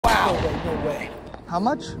No way. How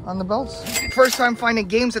much on the belts? First time finding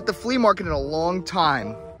games at the flea market in a long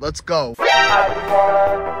time. Let's go. I just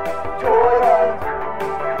wanna toy hunt.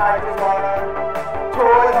 I just wanna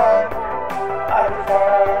toy hunt. I just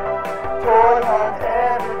wanna toy hunt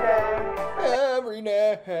every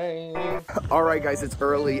day. All right, guys, it's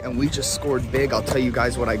early and we just scored big. I'll tell you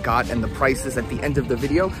guys what I got and the prices at the end of the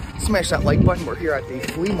video. Smash that like button. We're here at the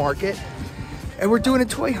flea market and we're doing a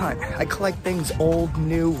toy hunt. I collect things old,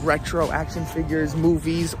 new, retro, action figures,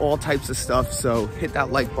 movies, all types of stuff. So hit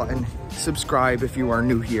that like button, subscribe if you are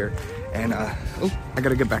new here. And oh, I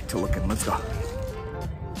gotta get back to looking. Let's go.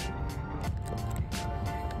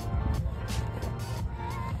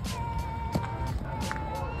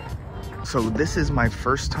 So this is my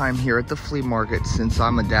first time here at the flea market since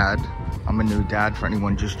I'm a dad. I'm a new dad for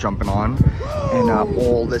anyone just jumping on. And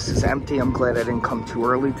all this is empty. I'm glad I didn't come too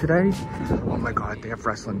early today. Oh my God, they have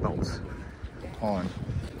wrestling belts. Hold on.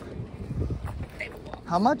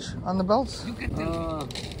 How much on the belts?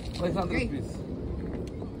 500 please.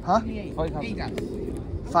 Huh?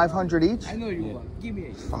 500. 500 each? I know you want. Give me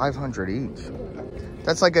 8. 500 each.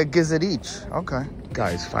 That's like a gizzard each. Okay.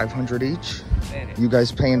 Guys, 500 each. You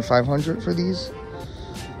guys paying 500 for these?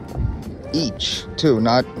 Each, too,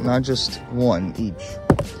 not just one each.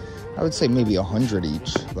 I would say maybe 100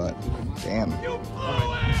 each, but damn. You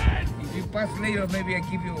blew it! If you pass later, maybe I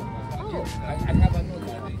give you. I have another.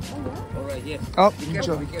 All right, yes. Oh, be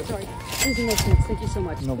careful, be careful. Sorry. Anything makes sense. Thank you so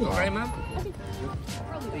much. No All problem. right, ma'am?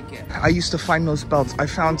 Take care. I used to find those belts. I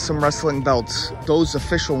found some wrestling belts, those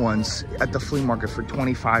official ones, at the flea market for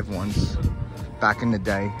 25 ones back in the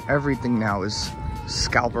day. Everything now is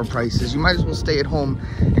scalper prices. You might as well stay at home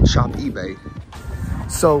and shop eBay.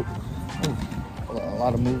 So, a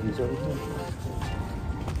lot of movies over here.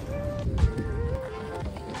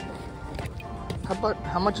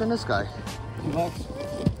 How much on this guy? $2.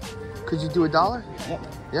 Could you do $1? Yep.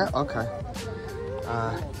 Yeah, okay.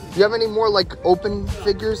 Do you have any more like open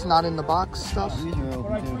figures, not in the box stuff? These are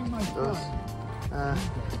open too.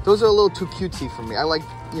 Those are a little too cutesy for me. I like,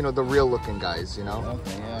 you know, the real looking guys, you know?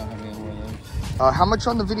 Okay, yeah, I mean, one of those. How much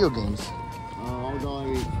on the video games?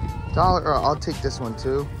 $1 each. $1, or I'll take this one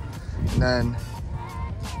too. And then,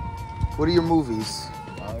 what are your movies?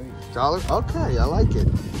 $1? Okay, I like it.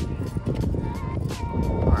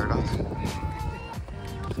 All right,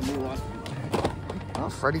 oh,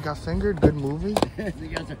 Freddy Got Fingered, good movie.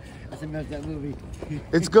 That's a messed up movie.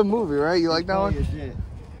 It's a good movie, right? You like that one? Shit.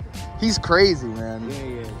 He's crazy, man. Yeah,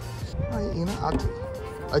 yeah. Oh, you know,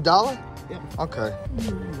 $1? Yep. Okay.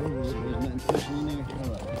 There's nothing special in there.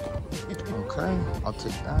 Okay, I'll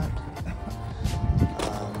take that.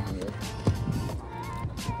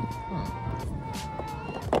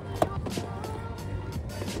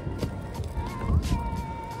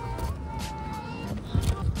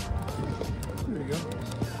 There you go.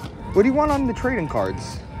 What do you want on the trading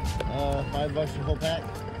cards? $5 the whole pack.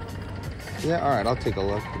 Yeah, all right, I'll take a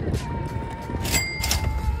look.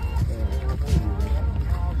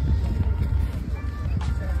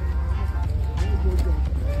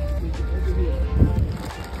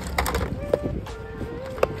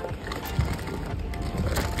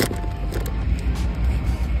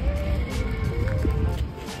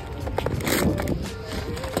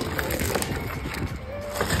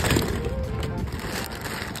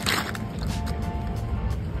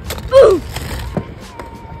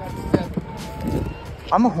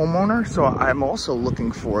 I'm a homeowner, so I'm also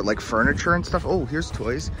looking for like furniture and stuff. Oh, here's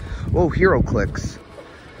toys. Oh, Hero Clicks.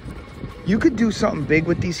 You could do something big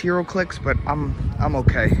with these Hero Clicks, but I'm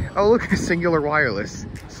okay. Oh, look, a Singular Wireless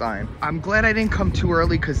sign. I'm glad I didn't come too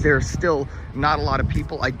early because there's still not a lot of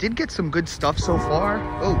people. I did get some good stuff so far.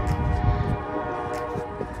 Oh,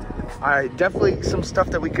 definitely some stuff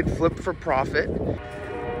that we could flip for profit.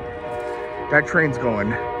 That train's going.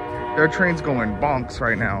 Their train's going bonks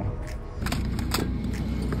right now.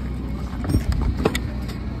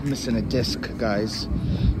 Missing a disc, guys.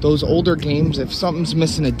 Those older games, if something's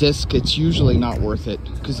missing a disc, it's usually not worth it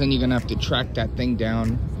because then you're gonna have to track that thing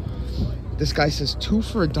down. This guy says 2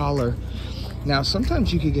 for $1. Now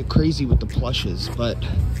sometimes you could get crazy with the plushes, but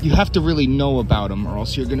you have to really know about them or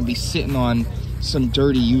else you're gonna be sitting on some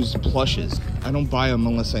dirty used plushes. I don't buy them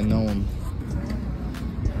unless I know them.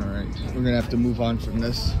 All right, we're gonna have to move on from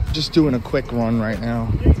this. Just doing a quick run right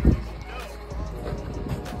now.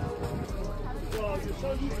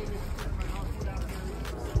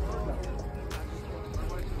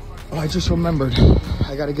 Oh, I just remembered.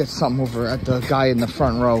 I gotta get something over at the guy in the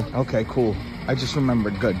front row. Okay, cool. I just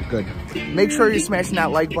remembered. Good, good. Make sure you're smashing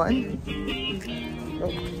that like button.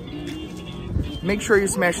 Make sure you're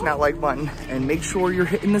smashing that like button and make sure you're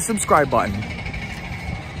hitting the subscribe button.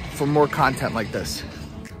 for more content like this.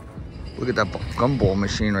 Look at that gumball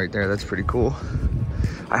machine right there. That's pretty cool.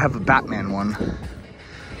 I have a Batman one.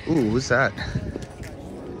 Ooh, what's that?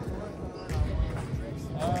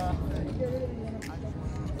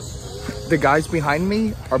 The guys behind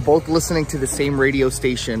me are both listening to the same radio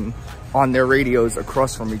station on their radios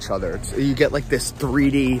across from each other. So you get like this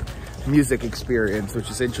 3D music experience,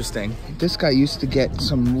 which is interesting. This guy used to get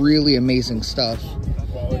some really amazing stuff,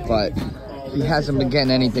 but he hasn't been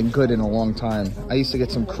getting anything good in a long time. I used to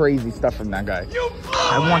get some crazy stuff from that guy.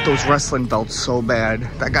 I want those wrestling belts so bad.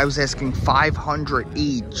 That guy was asking $500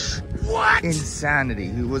 each. What? Insanity.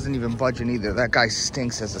 He wasn't even budging either. That guy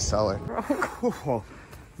stinks as a seller. Oh,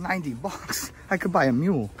 90 bucks. I could buy a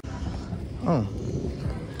mule. Oh.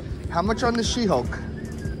 How much on the She-Hulk?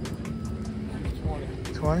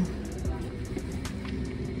 20?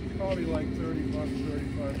 Probably like 30 bucks,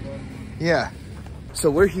 35 bucks. Yeah. So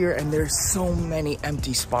we're here and there's so many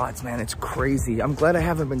empty spots, man. It's crazy. I'm glad I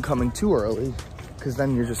haven't been coming too early, because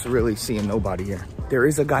then you're just really seeing nobody here. There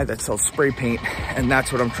is a guy that sells spray paint, and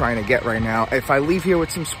that's what I'm trying to get right now. If I leave here with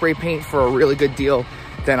some spray paint for a really good deal,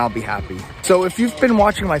 then I'll be happy. So if you've been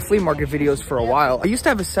watching my flea market videos for a while, I used to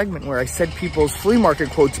have a segment where I said people's flea market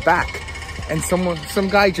quotes back. And some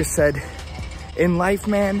guy just said, in life,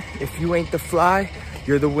 man, if you ain't the fly,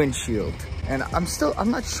 you're the windshield. And I'm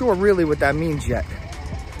not sure really what that means yet.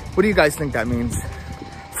 What do you guys think that means?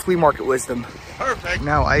 Flea market wisdom. Perfect.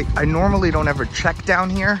 Now, I normally don't ever check down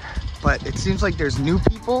here, but it seems like there's new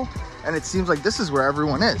people, and it seems like this is where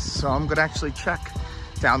everyone is. So I'm gonna actually check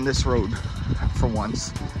down this road for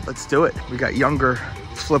once. Let's do it. We got younger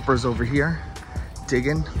flippers over here,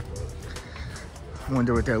 digging. I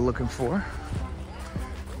wonder what they're looking for.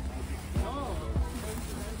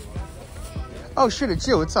 Oh shit, it's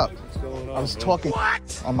you, what's up? What's going on, I was talking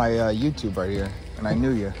on my YouTube right here, and I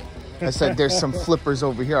knew you. I said, there's some flippers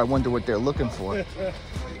over here. I wonder what they're looking for. You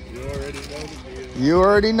already know the deal. You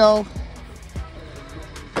already know.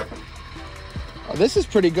 Oh, this is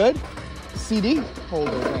pretty good. CD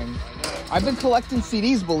holder thing. I've been collecting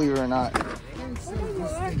CDs, believe it or not.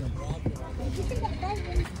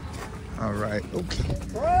 All right,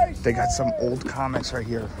 okay. They got some old comics right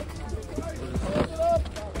here.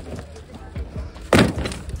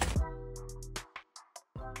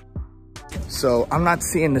 So I'm not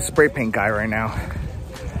seeing the spray paint guy right now,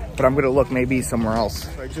 but I'm gonna look maybe somewhere else.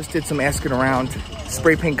 I just did some asking around.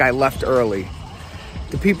 Spray paint guy left early.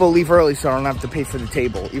 The people leave early so I don't have to pay for the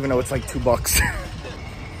table, even though it's like $2.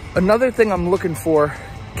 Another thing I'm looking for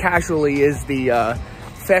casually is the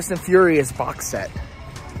Fast and Furious box set.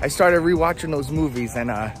 I started rewatching those movies,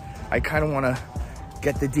 and I kind of want to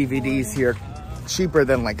get the DVDs here cheaper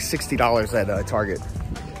than like $60 at Target.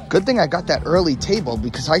 Good thing I got that early table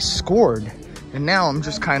because I scored. And now I'm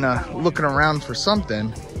just kind of looking around for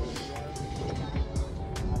something.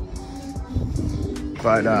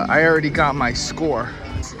 But I already got my score.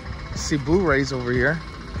 See Blu-rays over here.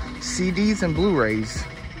 CDs and Blu-rays.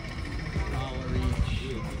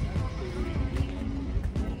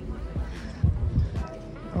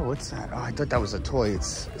 Oh, what's that? Oh, I thought that was a toy.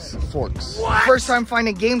 It's forks. What? First time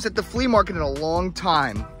finding games at the flea market in a long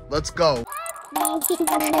time. Let's go.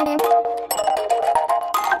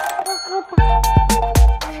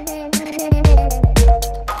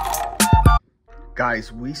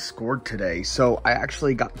 Guys, we scored today, so I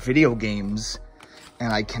actually got video games,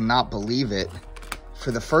 and I cannot believe it.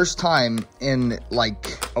 For the first time in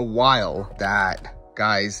like a while,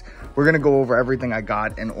 guys, we're gonna go over everything I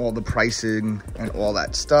got and all the pricing and all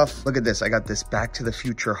that stuff. Look at this. I got this Back to the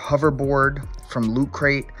Future hoverboard from Loot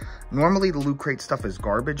Crate. Normally the Loot Crate stuff is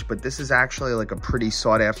garbage, but this is actually like a pretty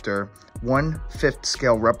sought after 1/5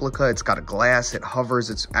 scale replica. It's got a glass, it hovers,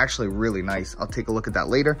 it's actually really nice. I'll take a look at that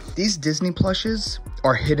later. These Disney plushes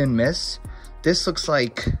are hit and miss. This looks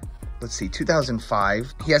like, let's see,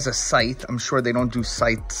 2005. He has a scythe. I'm sure they don't do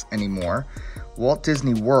scythes anymore. Walt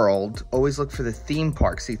Disney World. Always look for the theme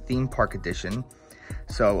park. See, theme park edition.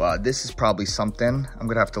 So this is probably something. I'm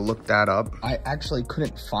gonna have to look that up. I actually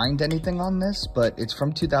couldn't find anything on this, but it's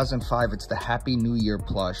from 2005. It's the Happy New Year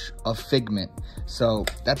plush of Figment. So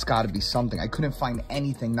that's gotta be something. I couldn't find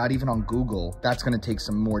anything, not even on Google. That's gonna take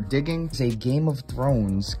some more digging. It's a Game of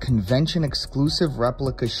Thrones convention exclusive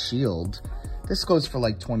replica shield. This goes for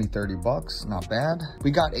like 20, 30 bucks, not bad.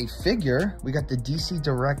 We got a figure. We got the DC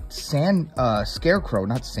Direct Scarecrow,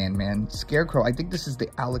 not Sandman, Scarecrow. I think this is the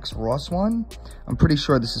Alex Ross one. I'm pretty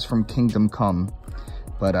sure this is from Kingdom Come.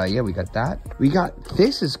 But yeah, we got that. We got,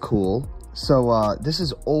 this is cool. So this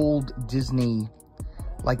is old Disney.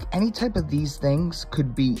 Like any type of these things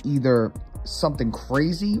could be either something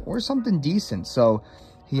crazy or something decent. So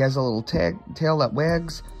he has a little tail that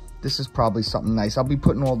wags. This is probably something nice. I'll be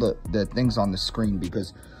putting all the things on the screen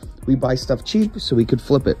because we buy stuff cheap so we could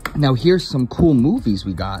flip it. Now here's some cool movies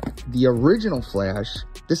we got. The original Flash.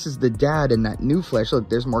 This is the dad in that new Flash. Look,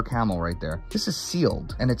 there's Mark Hamill right there. This is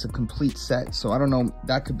sealed and it's a complete set. So I don't know,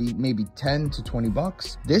 that could be maybe 10 to 20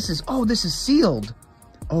 bucks. This is sealed.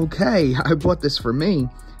 Okay, I bought this for me,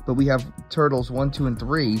 but we have Turtles 1, 2, and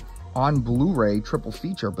 3 on Blu-ray, triple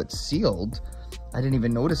feature, but sealed. I didn't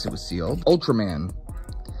even notice it was sealed. Ultraman.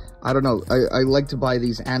 I don't know. I like to buy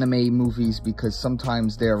these anime movies because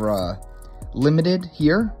sometimes they're limited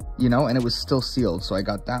here, you know, and it was still sealed. So I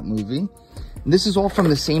got that movie. And this is all from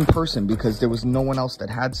the same person because there was no one else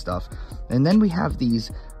that had stuff. And then we have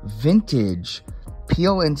these vintage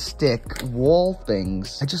peel and stick wall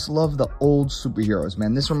things. I just love the old superheroes,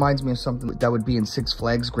 man. This reminds me of something that would be in Six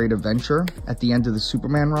Flags Great Adventure at the end of the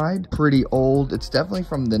Superman ride. Pretty old. It's definitely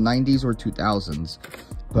from the 90s or 2000s.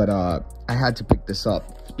 But I had to pick this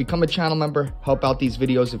up. Become a channel member, help out these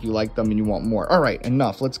videos if you like them and you want more. All right,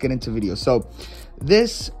 enough. Let's get into videos. So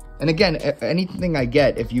this, and again, anything I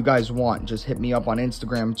get, if you guys want, just hit me up on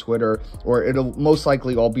Instagram, Twitter, or it'll most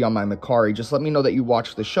likely all be on my Macari. Just let me know that you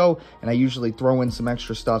watch the show, and I usually throw in some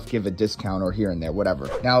extra stuff, give a discount or here and there, whatever.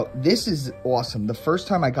 Now, this is awesome. The first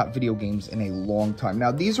time I got video games in a long time.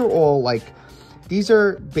 Now, these are all like, these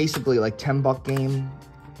are basically like $10 game,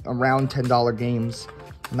 around $10 games.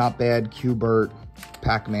 Not bad. Q*bert,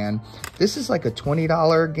 Pac-Man. This is like a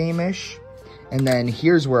 $20 game-ish. And then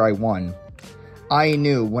here's where I won. I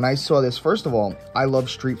knew when I saw this, first of all, I love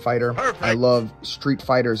Street Fighter. Perfect. I love Street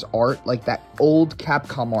Fighter's art, like that old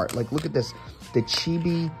Capcom art. Like, look at this. The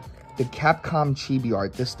chibi, the Capcom chibi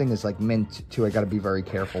art. This thing is like mint, too. I got to be very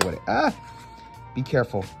careful with it. Ah! Be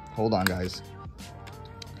careful. Hold on, guys.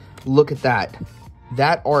 Look at that.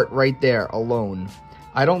 That art right there alone.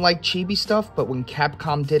 I don't like chibi stuff, but when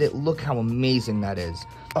Capcom did it, look how amazing that is.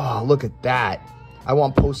 Oh, look at that. I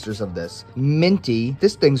want posters of this. Minty.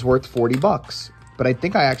 This thing's worth 40 bucks. But I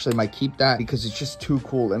think I actually might keep that because it's just too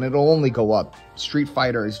cool and it'll only go up. Street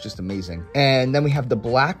Fighter is just amazing. And then we have the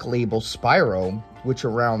Black Label Spyro, which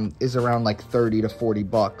is around like 30 to 40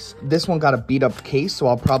 bucks. This one got a beat up case, so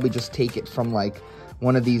I'll probably just take it from like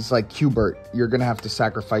one of these like Q*bert. You're gonna have to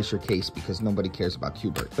sacrifice your case because nobody cares about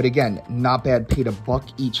Q*bert. But again, not bad. Paid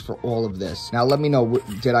 $1 each for all of this. Now let me know,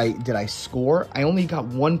 did I score? I only got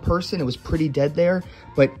one person. It was pretty dead there,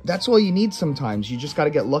 but that's all you need sometimes. You just got to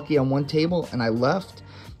get lucky on one table, and I left,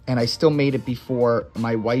 and I still made it before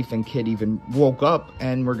my wife and kid even woke up,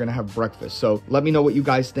 and we're gonna have breakfast. So let me know what you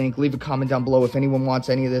guys think. Leave a comment down below. If anyone wants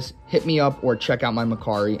any of this, hit me up or check out my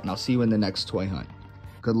Macari, and I'll see you in the next toy hunt.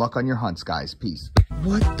 Good luck on your hunts, guys. Peace.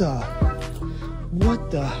 What the?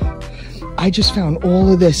 I just found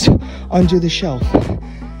all of this under the shelf.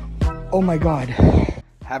 Oh my God.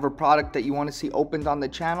 Have a product that you want to see opened on the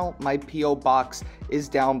channel? My P.O. box is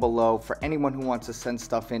down below for anyone who wants to send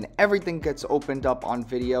stuff in. Everything gets opened up on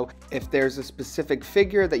video. If there's a specific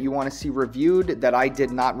figure that you want to see reviewed that I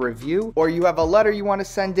did not review, or you have a letter you want to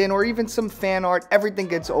send in, or even some fan art, everything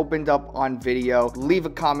gets opened up on video. Leave a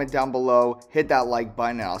comment down below, hit that like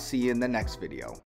button, and I'll see you in the next video.